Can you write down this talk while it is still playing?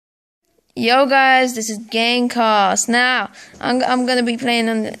Yo guys, this is Gamecast. Now, I'm gonna be playing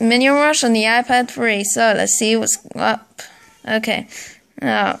on Minion Rush on the iPad 3, so let's see what's up. Okay,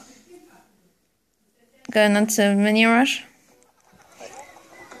 now, going on to Minion Rush.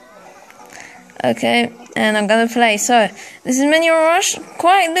 Okay, and I'm gonna play. So, this is Minion Rush,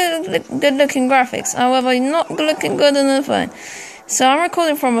 quite good looking graphics, however, not looking good on the phone. So, I'm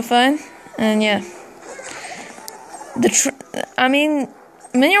recording from a phone, and yeah.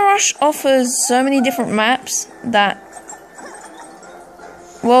 Minion Rush offers so many different maps that,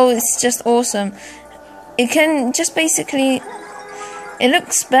 well, it's just awesome. It can just basically, it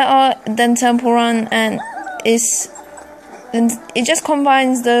looks better than Temple Run, and it just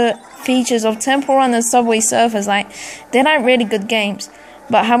combines the features of Temple Run and Subway Surfers. Like, they're like really good games,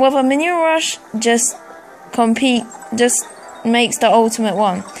 but however, Minion Rush just makes the ultimate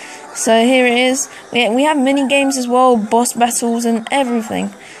one. So here it is. We have mini games as well, boss battles and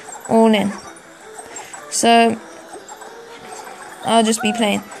everything, all in. So I'll just be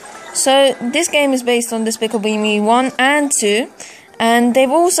playing. So this game is based on Despicable Me 1 and 2, and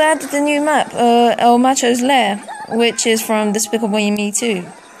they've also added the new map, El Macho's Lair, which is from Despicable Me 2,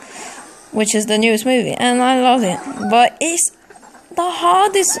 which is the newest movie, and I love it. But it's the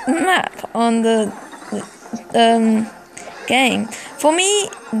hardest map on the game. For me,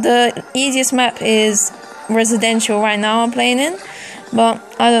 the easiest map is Residential right now I'm playing in, but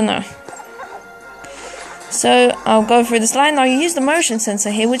I don't know. So I'll go through the slide. Now you use the motion sensor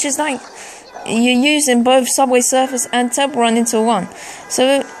here, which is like you're using both Subway Surfers and Temple Run into one.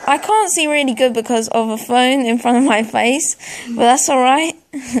 So I can't see really good because of a phone in front of my face, but that's alright.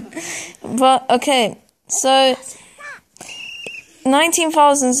 But okay, so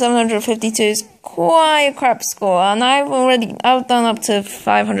 19,752 is quite a crap score, and I've done up to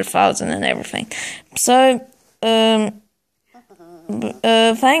 500,000 and everything. So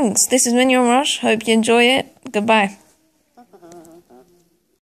thanks. This is Minion Rush. Hope you enjoy it. Goodbye.